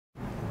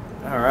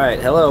Alright,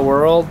 hello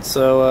world.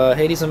 So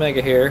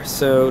HadesOmega here.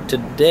 So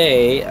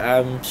today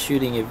I'm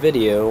shooting a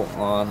video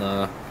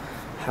on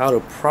how to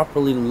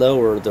properly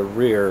lower the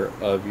rear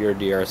of your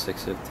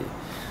DR650.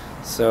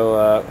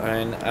 So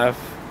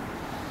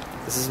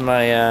this is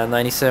my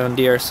 97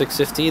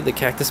 DR650, the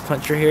Cactus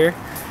Puncher here.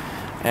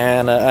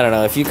 And I don't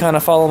know, if you kind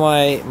of follow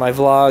my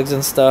vlogs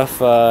and stuff,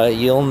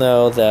 you'll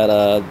know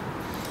that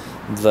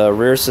the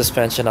rear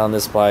suspension on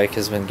this bike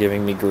has been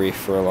giving me grief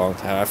for a long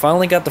time. I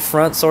finally got the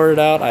front sorted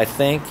out, I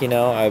think. You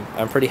know,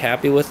 I'm pretty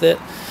happy with it.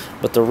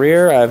 But the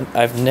rear,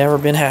 I've never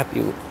been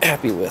happy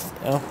with.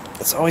 You know,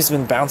 it's always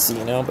been bouncy,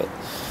 you know.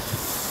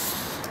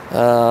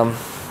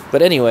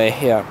 But anyway,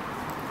 yeah.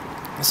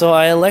 So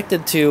I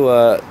elected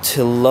to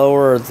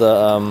lower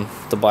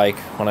the bike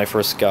when I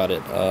first got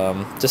it,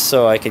 just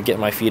so I could get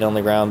my feet on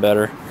the ground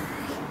better,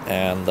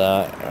 and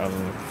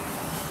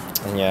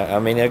yeah, I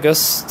mean, I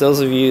guess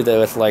those of you that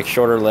with like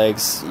shorter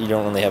legs, you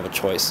don't really have a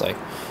choice. Like,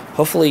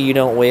 hopefully you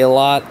don't weigh a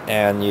lot,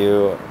 and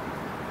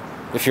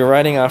if you're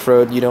riding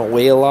off-road, you don't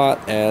weigh a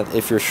lot, and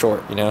if you're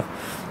short, you know,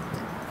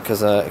 because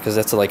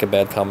that's like a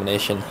bad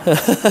combination.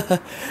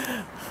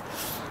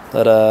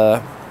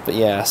 but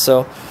yeah,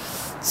 so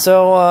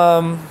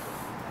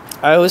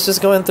I was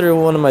just going through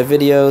one of my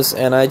videos,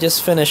 and I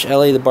just finished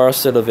LA to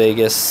Barstow to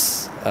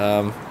Vegas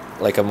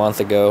like a month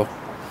ago,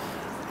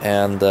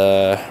 and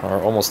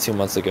or almost 2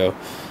 months ago,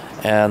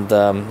 and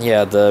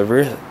yeah, the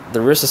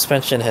rear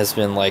suspension has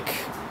been like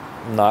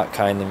not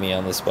kind to me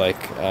on this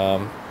bike,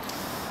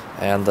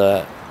 and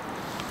I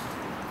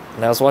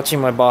was watching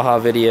my Baja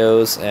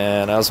videos,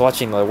 and I was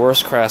watching the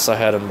worst crash I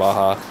had in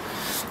Baja,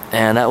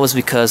 and that was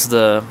because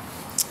the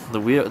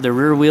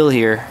rear wheel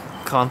here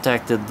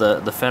contacted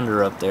the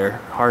fender up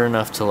there hard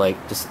enough to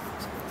like just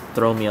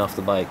throw me off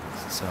the bike.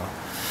 So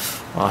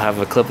I'll have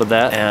a clip of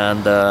that,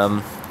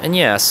 and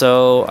yeah,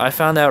 so I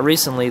found out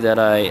recently that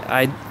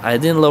I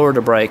didn't lower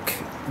the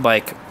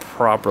bike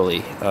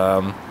properly.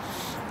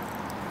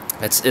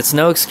 It's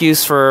no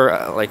excuse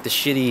for like the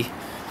shitty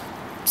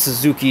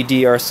Suzuki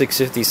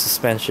DR650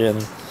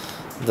 suspension,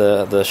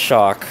 the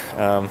shock.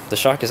 The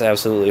shock is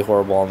absolutely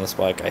horrible on this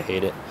bike. I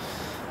hate it.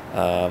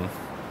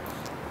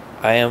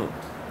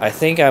 I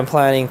think I'm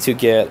planning to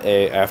get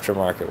a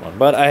aftermarket one,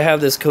 but I have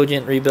this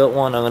Cogent rebuilt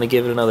one. I'm gonna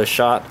give it another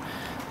shot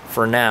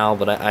for now,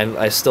 but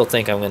I still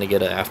think I'm gonna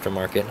get an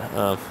aftermarket.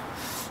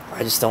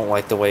 I just don't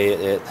like the way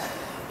it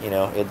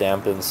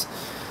dampens,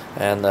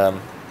 and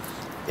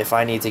if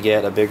I need to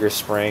get a bigger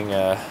spring,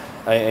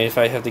 if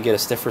I have to get a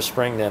stiffer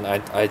spring, then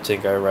I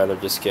think I'd rather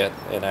just get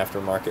an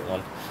aftermarket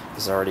one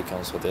because it already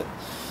comes with it.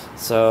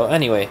 So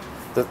anyway,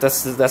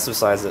 that's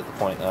besides the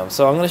point.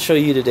 So I'm going to show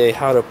you today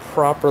how to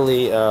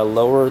properly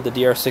lower the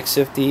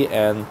DR650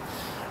 and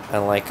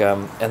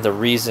the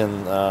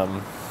reason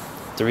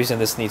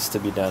this needs to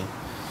be done.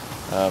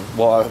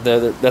 Well,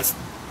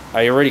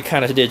 I already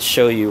kind of did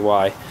show you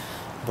why,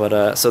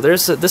 but so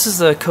this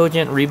is a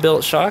Cogent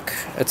rebuilt shock.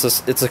 It's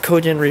a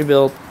Cogent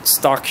rebuilt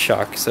stock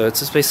shock, so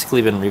it's just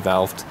basically been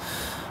revalved.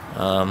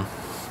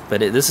 But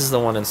this is the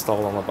one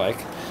installed on the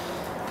bike.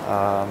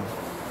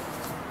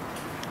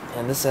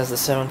 And this has the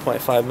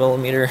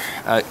 7.5mm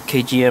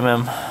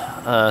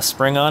KGMM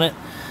spring on it,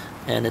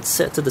 and it's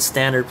set to the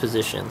standard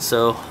position.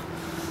 So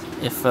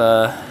if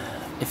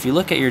you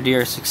look at your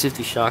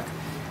DR650 shock,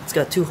 it's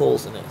got two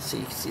holes in it. So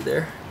you can see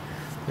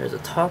there's a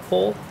top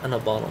hole and a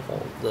bottom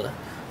hole.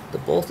 The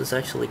bolt is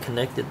actually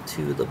connected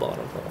to the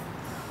bottom hole.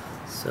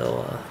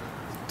 So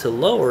to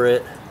lower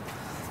it,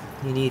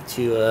 you need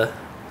to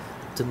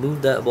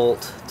move that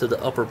bolt to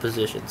the upper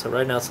position. So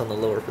right now it's on the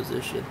lower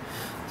position.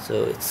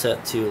 So it's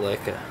set to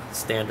like a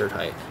standard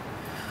height,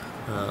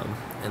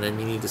 and then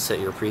you need to set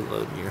your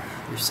preload,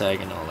 your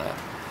sag, and all that.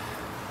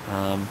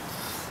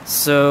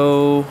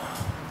 So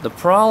the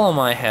problem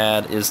I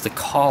had is the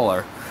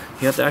collar.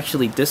 You have to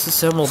actually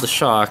disassemble the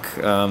shock,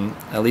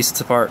 at least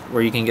the part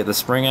where you can get the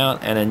spring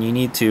out, and then you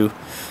need to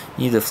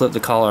flip the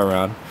collar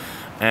around.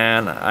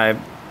 And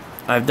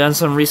I've done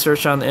some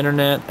research on the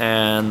internet,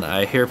 and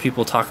I hear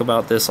people talk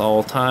about this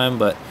all the time,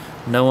 but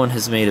no one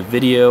has made a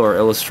video or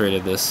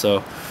illustrated this.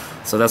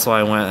 So that's why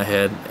I went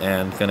ahead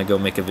and gonna go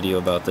make a video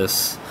about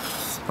this.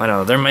 I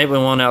know there might be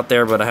one out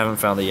there, but I haven't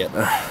found it yet.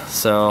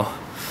 So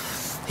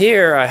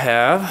here I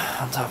have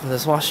on top of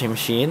this washing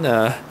machine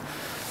a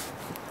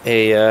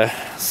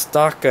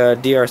stock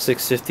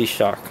DR650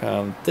 shock.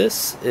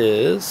 This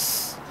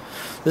is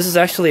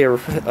actually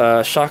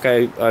a shock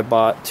I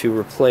bought to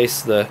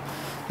replace the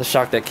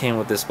shock that came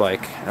with this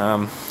bike.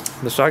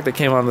 The shock that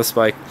came on this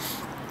bike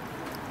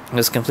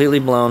was completely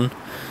blown,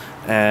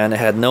 and it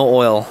had no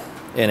oil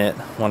in it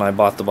when I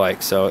bought the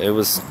bike, so it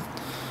was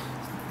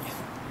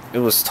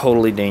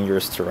totally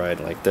dangerous to ride.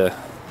 Like the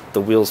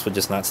wheels would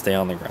just not stay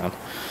on the ground.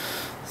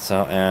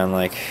 So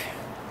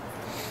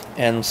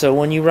and so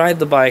when you ride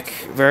the bike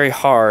very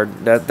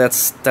hard,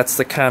 that's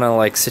the kind of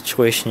like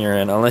situation you're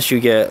in, unless you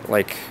get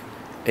like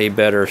a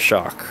better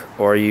shock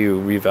or you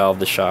revalve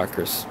the shock,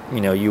 or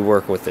you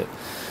work with it.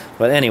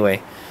 But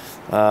anyway,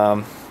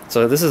 so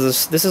this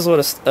is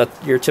what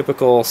your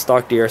typical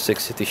stock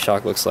DR650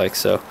 shock looks like.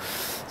 So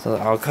So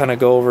I'll kind of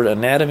go over the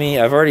anatomy.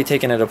 I've already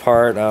taken it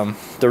apart.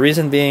 The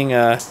reason being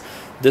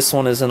this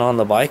one isn't on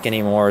the bike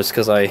anymore is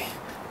because I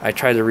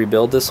tried to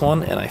rebuild this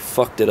one and I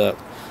fucked it up.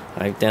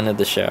 I dented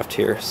the shaft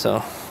here,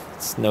 so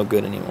it's no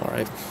good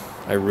anymore.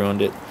 I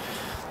ruined it.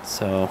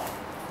 So,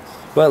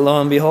 but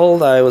lo and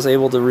behold, I was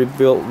able to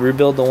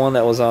rebuild the one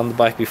that was on the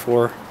bike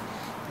before,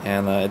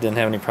 and I didn't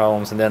have any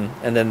problems. And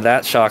then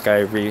that shock I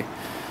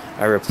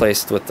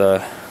replaced with the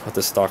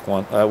stock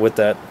one, with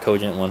that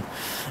Cogent one.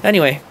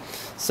 Anyway,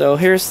 so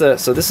this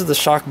is the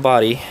shock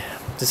body.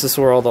 This is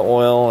where all the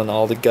oil and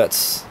all the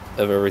guts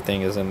of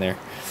everything is in there.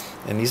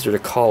 And these are the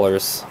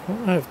collars. Oh,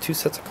 I have two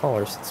sets of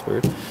collars. That's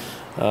weird.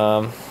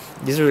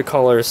 These are the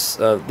collars.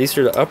 These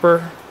are the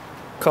upper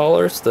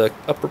collars, the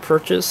upper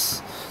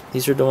perches.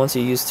 These are the ones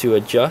you use to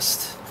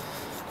adjust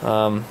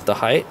the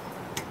height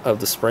of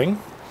the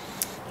spring.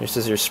 This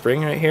is your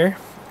spring right here.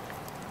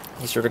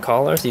 These are the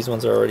collars. These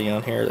ones are already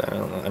on here. I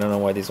don't know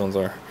why these ones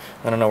are.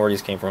 I don't know where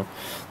these came from.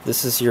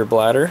 This is your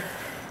bladder.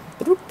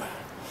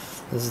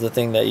 This is the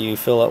thing that you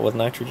fill up with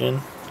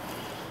nitrogen.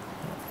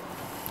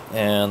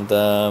 And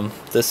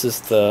this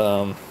is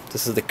the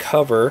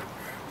cover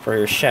for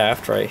your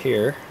shaft right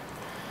here.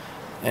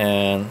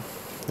 And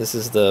this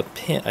is the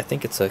pin. I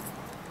think it's the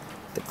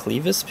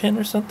clevis pin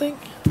or something.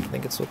 I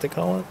think it's what they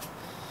call it.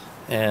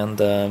 And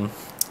then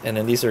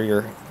these are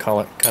your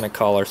kind of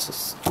collar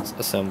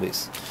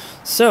assemblies.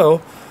 So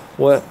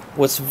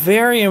what's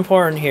very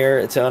important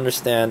here to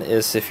understand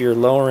is if you're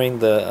lowering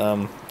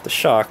the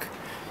shock,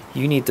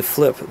 you need to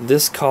flip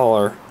this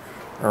collar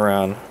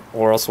around,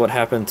 or else what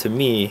happened to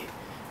me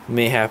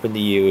may happen to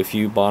you if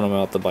you bottom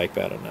out the bike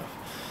bad enough.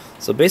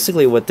 So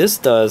basically what this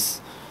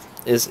does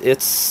is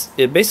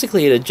it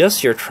basically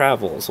adjusts your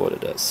travel is what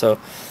it does. So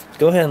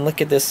go ahead and look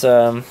at this.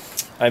 I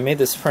made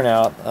this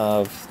printout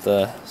of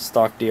the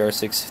stock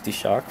DR650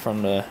 shock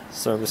from the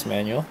service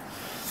manual.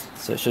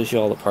 So it shows you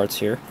all the parts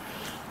here.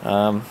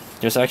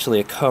 There's actually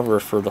a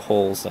cover for the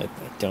holes. I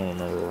don't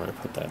remember where I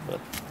put that, but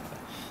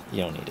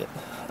you don't need it.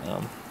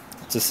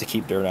 Just to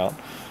keep dirt out.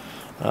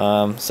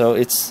 So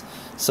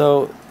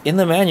in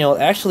the manual,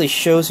 it actually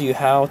shows you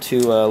how to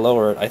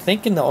lower it. I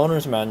think in the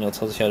owner's manual it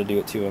tells you how to do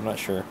it too. I'm not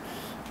sure,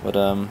 but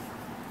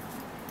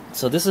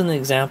so this is an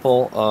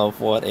example of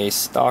what a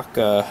stock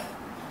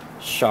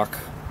shock,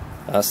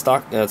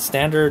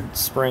 standard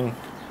spring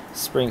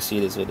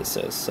seat is what it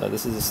says.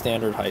 this is a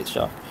standard height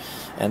shock,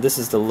 and this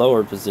is the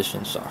lower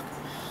position shock.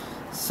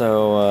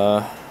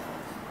 So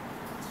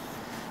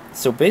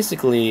so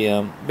basically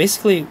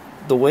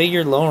the way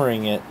you're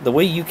lowering it, the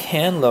way you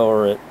can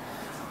lower it,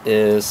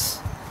 is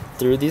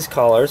through these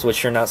collars,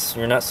 which you're not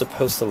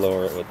supposed to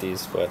lower it with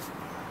these, but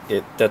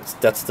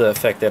that's the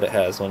effect that it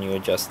has when you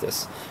adjust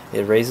this.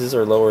 It raises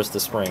or lowers the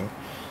spring,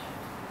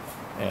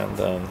 and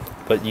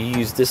but you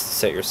use this to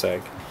set your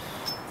sag.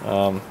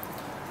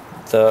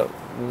 The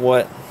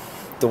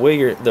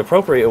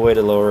appropriate way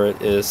to lower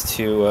it is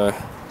to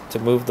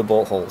move the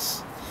bolt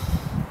holes,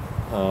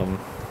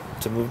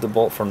 to move the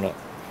bolt from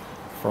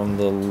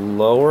the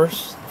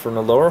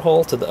lower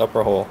hole to the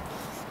upper hole.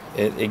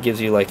 It gives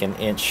you like an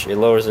inch. It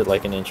lowers it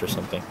like an inch or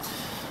something.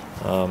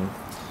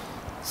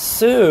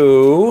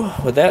 So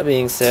with that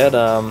being said,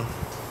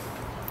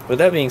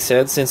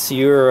 since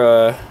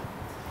your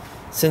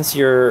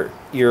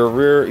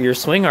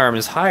swing arm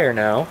is higher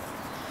now,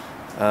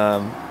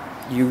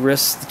 you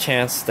risk the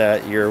chance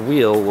that your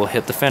wheel will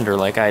hit the fender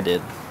like I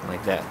did,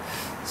 like that.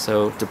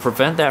 So to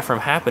prevent that from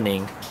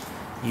happening,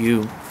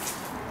 you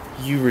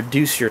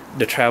reduce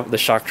the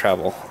shock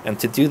travel, and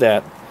to do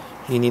that,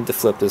 you need to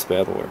flip this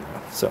bad boy around.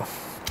 So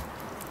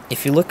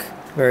if you look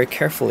very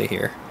carefully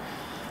here,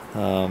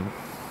 and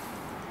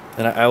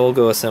I will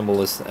go assemble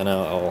this, and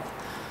I'll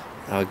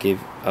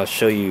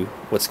show you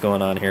what's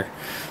going on here.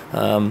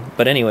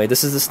 But anyway,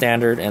 this is the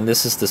standard, and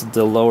this is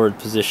the lowered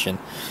position.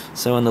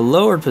 So in the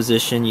lowered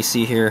position, you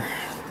see here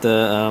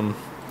the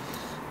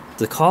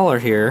collar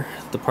here,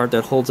 the part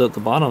that holds out the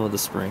bottom of the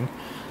spring,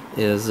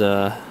 is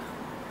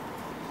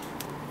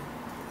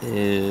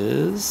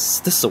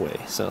this away.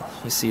 So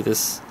you see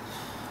this.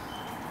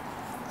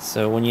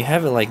 So when you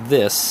have it like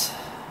this,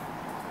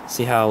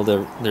 see how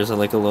there's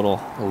like a little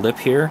lip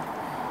here?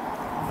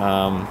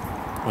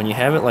 When you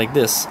have it like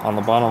this on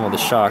the bottom of the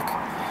shock,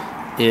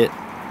 it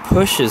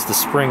pushes the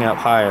spring up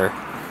higher,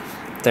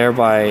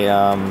 thereby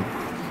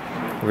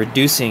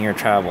reducing your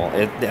travel.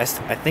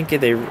 I think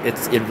it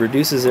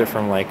reduces it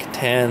from like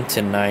 10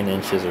 to 9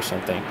 inches or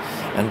something.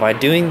 And by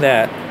doing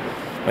that,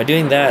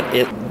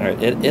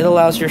 it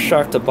allows your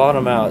shock to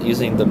bottom out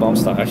using the bump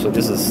stock. Actually,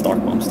 this is stock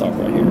bump stock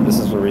right here. This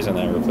is the reason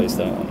I replaced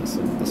that one. This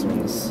one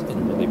is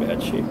in really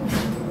bad shape.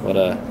 But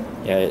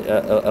yeah,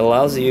 it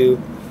allows you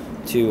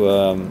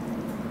to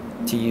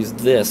use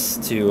this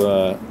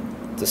to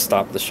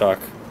stop the shock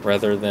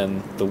rather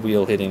than the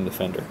wheel hitting the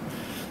fender.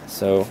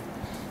 So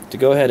to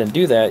go ahead and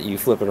do that, you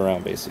flip it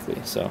around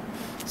basically. So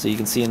you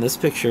can see in this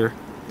picture,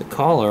 the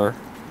collar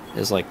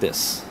is like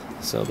this.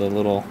 So the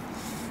little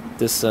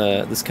this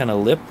kind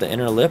of lip, the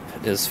inner lip,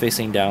 is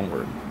facing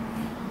downward.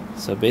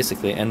 So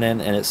basically,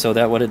 so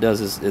that what it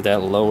does is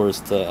that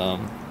lowers the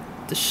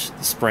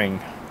the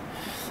spring.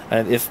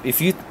 And if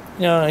you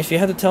if you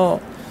had to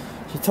tell,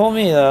 if you told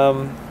me,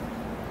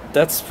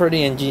 that's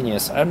pretty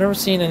ingenious. I've never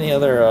seen any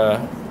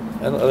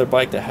other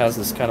bike that has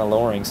this kind of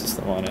lowering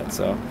system on it.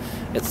 So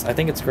I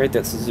think it's great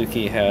that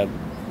Suzuki had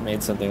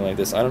made something like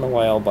this. I don't know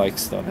why all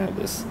bikes don't have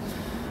this,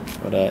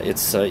 but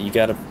it's you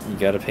gotta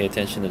pay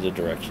attention to the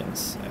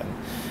directions,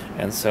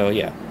 and so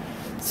yeah.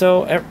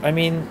 So I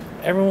mean,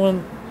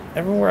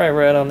 everywhere I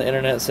read on the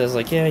internet says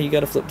like, yeah, you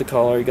gotta flip the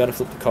collar,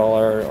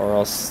 or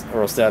else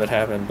that'd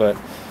happen. But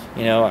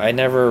you know, I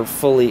never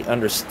fully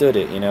understood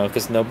it, you know,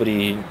 because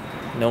nobody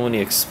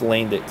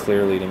explained it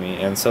clearly to me,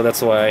 and so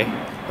that's why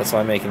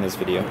I'm making this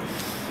video.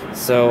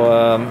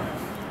 So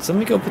let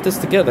me go put this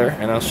together,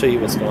 and I'll show you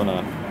what's going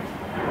on.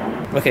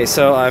 Okay,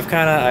 so I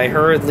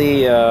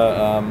hurriedly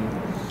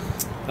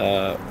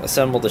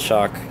assembled the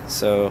shock.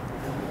 So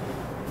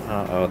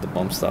oh, the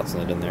bump stop's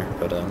not in there,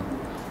 but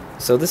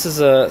so this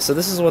is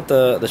what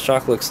the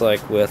shock looks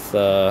like with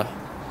it.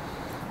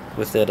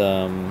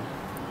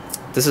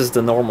 This is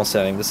the normal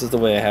setting. This is the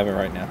way I have it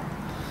right now.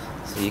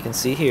 So you can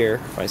see here,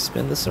 if I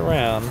spin this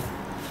around,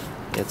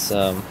 it's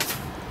the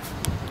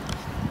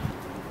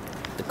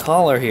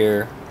collar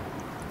here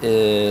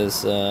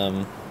is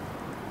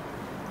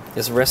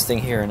resting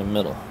here in the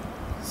middle.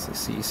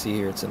 So you see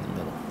here, it's in the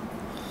middle.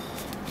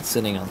 It's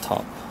sitting on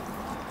top.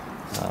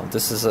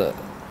 This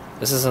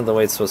isn't the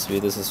way it's supposed to be.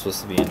 This is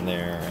supposed to be in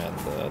there, and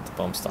the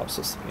bump stop's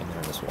supposed to be in there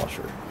in this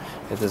washer.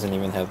 It doesn't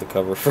even have the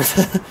cover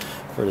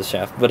for the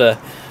shaft.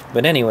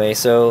 But anyway,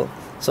 so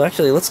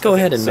actually, let's go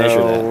ahead and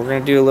measure that. We're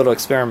gonna do a little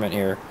experiment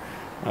here.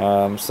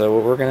 So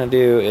what we're gonna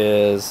do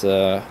is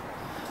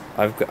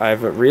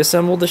I've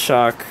reassembled the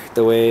shock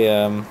the way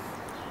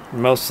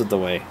most of the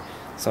way.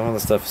 Some of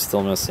the stuff is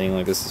still missing,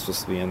 like this is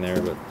supposed to be in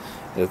there, but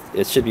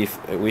it should be.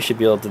 We should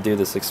be able to do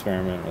this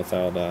experiment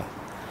without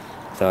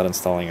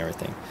installing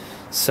everything.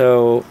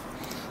 So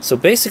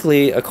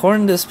basically,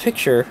 according to this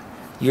picture,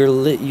 you're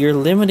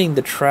limiting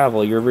the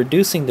travel. You're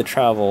reducing the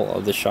travel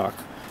of the shock,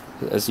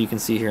 as you can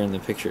see here in the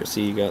picture.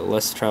 See, you got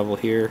less travel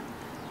here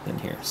than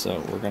here.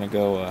 So we're gonna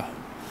go.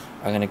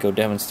 I'm gonna go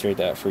demonstrate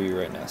that for you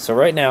right now. So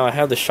right now, I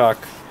have the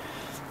shock.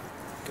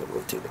 Go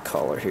rotate the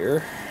collar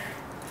here.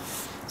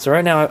 So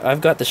right now,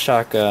 I've got the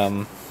shock.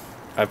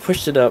 I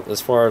pushed it up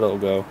as far as it'll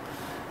go,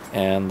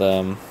 and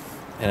then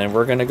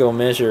we're gonna go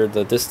measure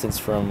the distance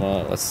from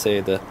let's say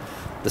the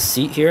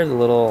seat here,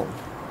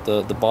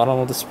 the bottom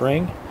of the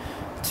spring,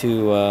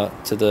 to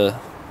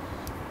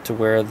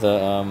where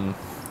the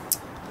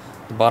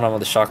bottom of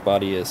the shock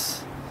body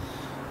is,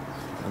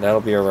 and that'll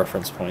be our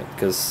reference point,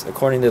 because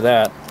according to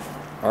that,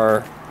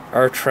 our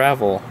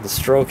travel, the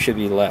stroke, should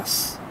be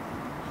less.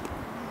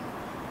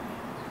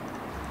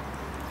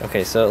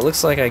 Okay, so it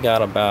looks like I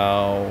got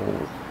about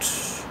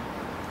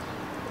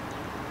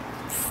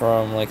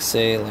from like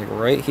say like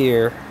right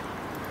here.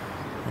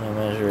 I'm gonna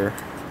measure.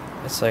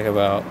 It's like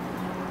about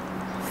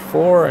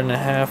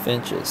 4.5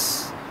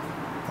 inches.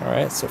 All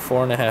right, so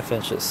 4.5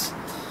 inches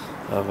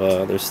of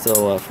there's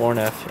still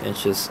 4.5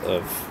 inches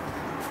of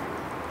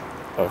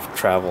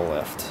travel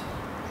left,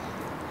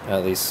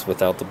 at least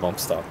without the bump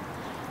stop.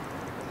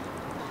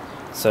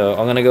 So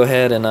I'm gonna go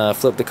ahead and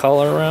flip the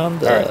collar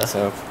around. Alright,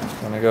 so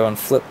I'm gonna go and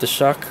flip the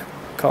shock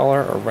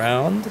collar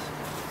around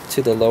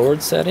to the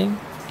lowered setting.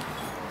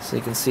 So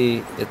you can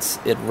see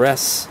it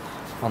rests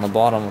on the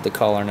bottom of the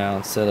collar now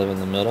instead of in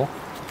the middle.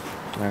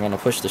 And I'm gonna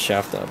push the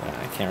shaft up.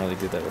 I can't really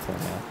do that with one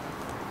hand.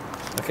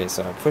 Okay,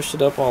 so I pushed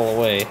it up all the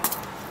way.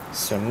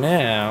 So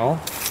now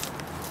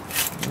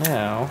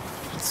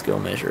let's go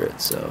measure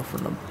it. So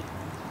from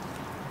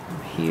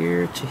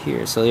here to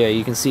here. So yeah,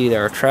 you can see that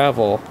our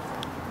travel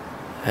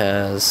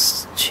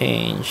has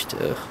changed.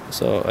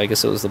 So I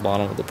guess it was the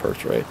bottom of the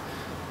perch, right?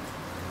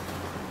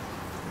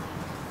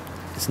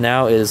 It's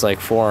now it is like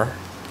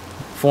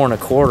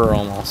 4.25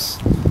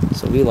 almost.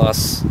 So we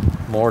lost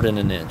more than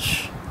an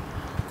inch,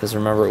 because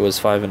remember it was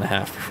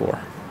 5.5 before.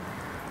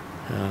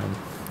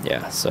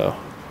 Yeah, so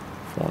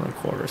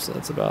 4.25. So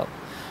that's about,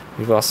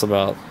 we've lost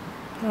about,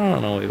 I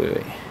don't know.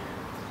 Wait.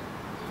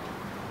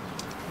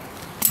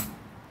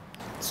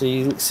 So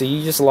you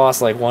just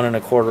lost like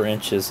 1.25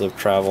 inches of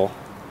travel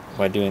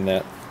by doing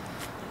that.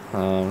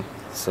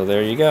 So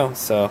there you go.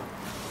 So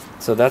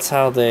that's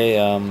how they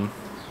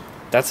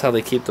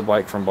keep the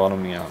bike from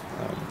bottoming out.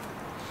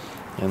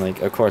 And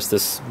like, of course,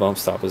 this bump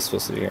stop is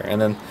supposed to be here,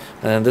 and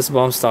then this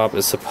bump stop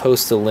is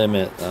supposed to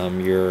limit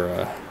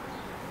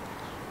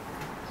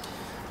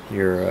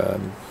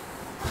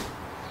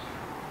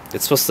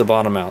it's supposed to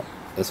bottom out.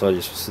 That's what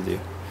you're supposed to do.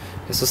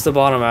 It's supposed to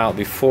bottom out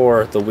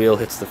before the wheel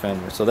hits the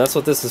fender. So that's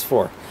what this is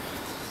for.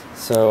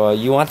 So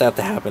you want that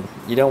to happen.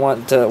 You don't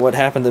want what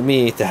happened to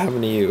me to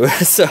happen to you.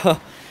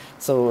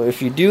 So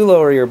if you do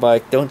lower your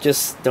bike, don't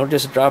just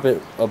drop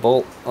it a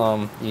bolt.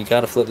 You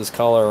got to flip this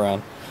collar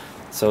around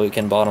so it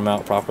can bottom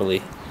out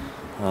properly.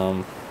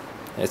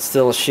 It's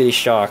still a shitty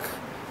shock,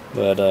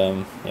 but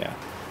yeah.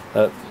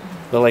 But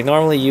like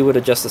normally you would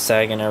adjust the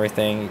sag and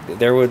everything.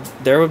 There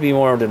would be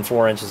more than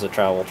 4 inches of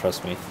travel.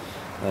 Trust me.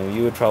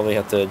 You would probably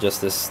have to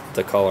adjust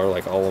the collar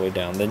like all the way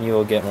down. Then you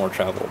will get more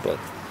travel.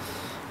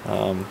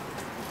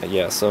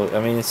 Yeah, so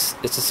I mean it's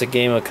just a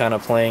game of kind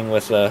of playing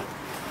with I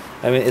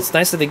mean it's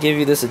nice that they give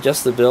you this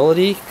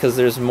adjustability, because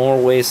there's more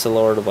ways to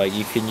lower the bike.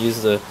 You can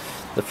use the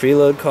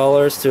preload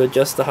collars to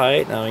adjust the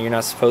height. Now you're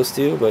not supposed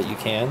to, but you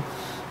can,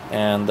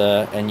 and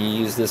you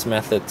use this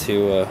method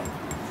to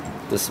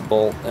this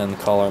bolt and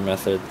collar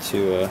method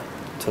to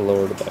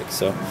lower the bike.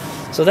 So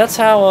that's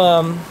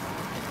how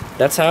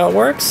it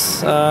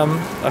works.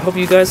 I hope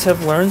you guys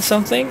have learned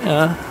something.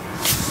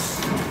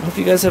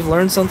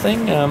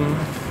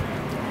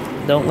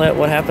 Don't let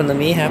what happened to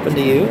me happen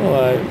to you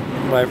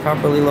by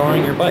properly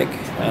lowering your bike.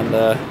 And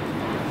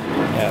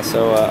yeah,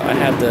 so I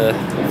had to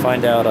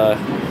find out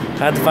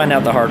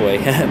the hard way.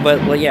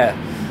 but well, yeah,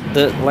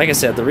 like I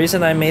said, the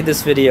reason I made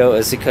this video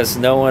is because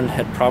no one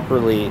had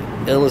properly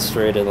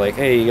illustrated, like,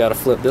 hey, you gotta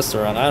flip this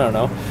around. I don't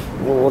know.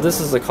 Well, this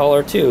is the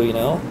collar too, you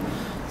know.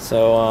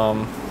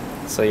 So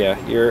so yeah,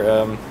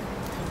 you're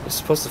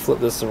supposed to flip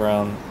this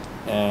around,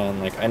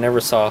 and like I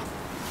never saw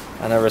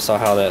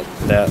how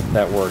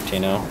that worked, you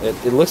know. It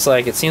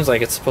seems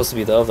like it's supposed to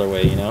be the other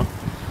way, you know.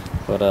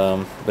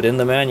 But in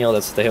the manual,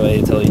 that's the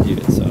way they tell you to do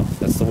it. So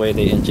that's the way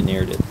they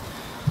engineered it.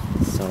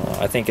 So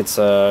I think it's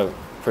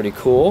pretty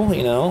cool,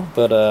 you know.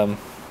 But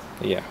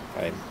yeah,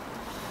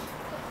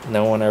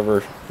 no one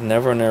ever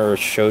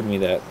showed me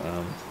that.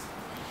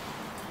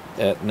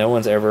 No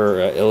one's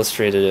ever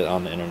illustrated it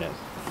on the internet.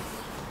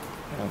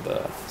 And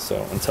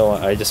so until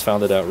I just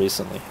found it out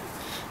recently.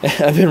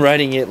 I've been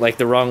writing it like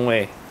the wrong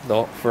way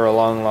for a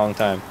long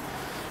time,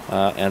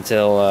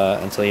 until I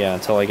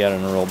got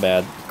in a real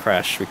bad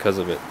crash because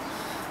of it.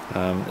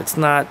 It's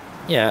not,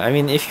 yeah, I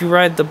mean, if you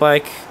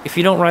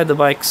don't ride the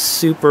bike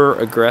super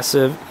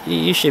aggressive,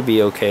 you should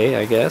be okay,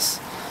 I guess,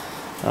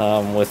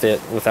 with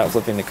it without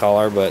flipping the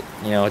collar. But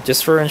you know,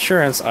 just for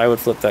insurance, I would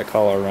flip that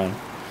collar around,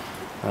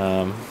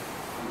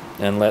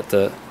 and let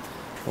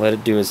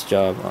it do its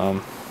job.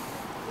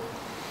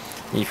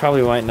 You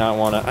probably might not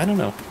want to, I don't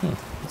know.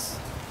 It's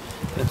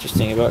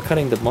interesting about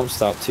cutting the bump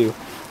stop too.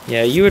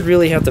 Yeah, you would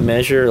really have to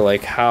measure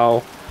like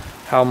how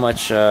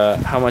much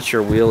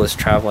your wheel is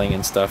traveling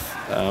and stuff.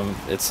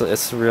 It's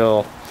a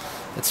real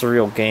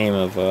game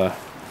of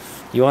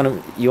you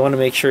want to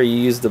make sure you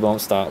use the bump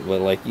stop, but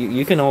like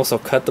you can also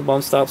cut the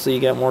bump stop so you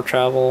get more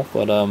travel,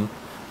 but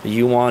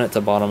you want it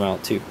to bottom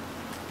out too.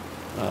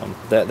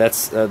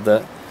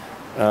 The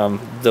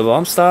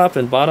bump stop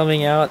and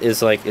bottoming out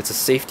is like, it's a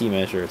safety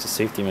measure. It's a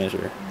safety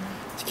measure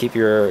to keep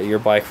your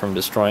bike from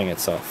destroying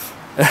itself.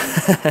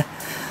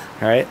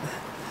 All right.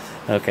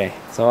 Okay.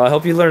 So I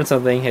hope you learned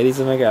something.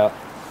 HadesOmega out.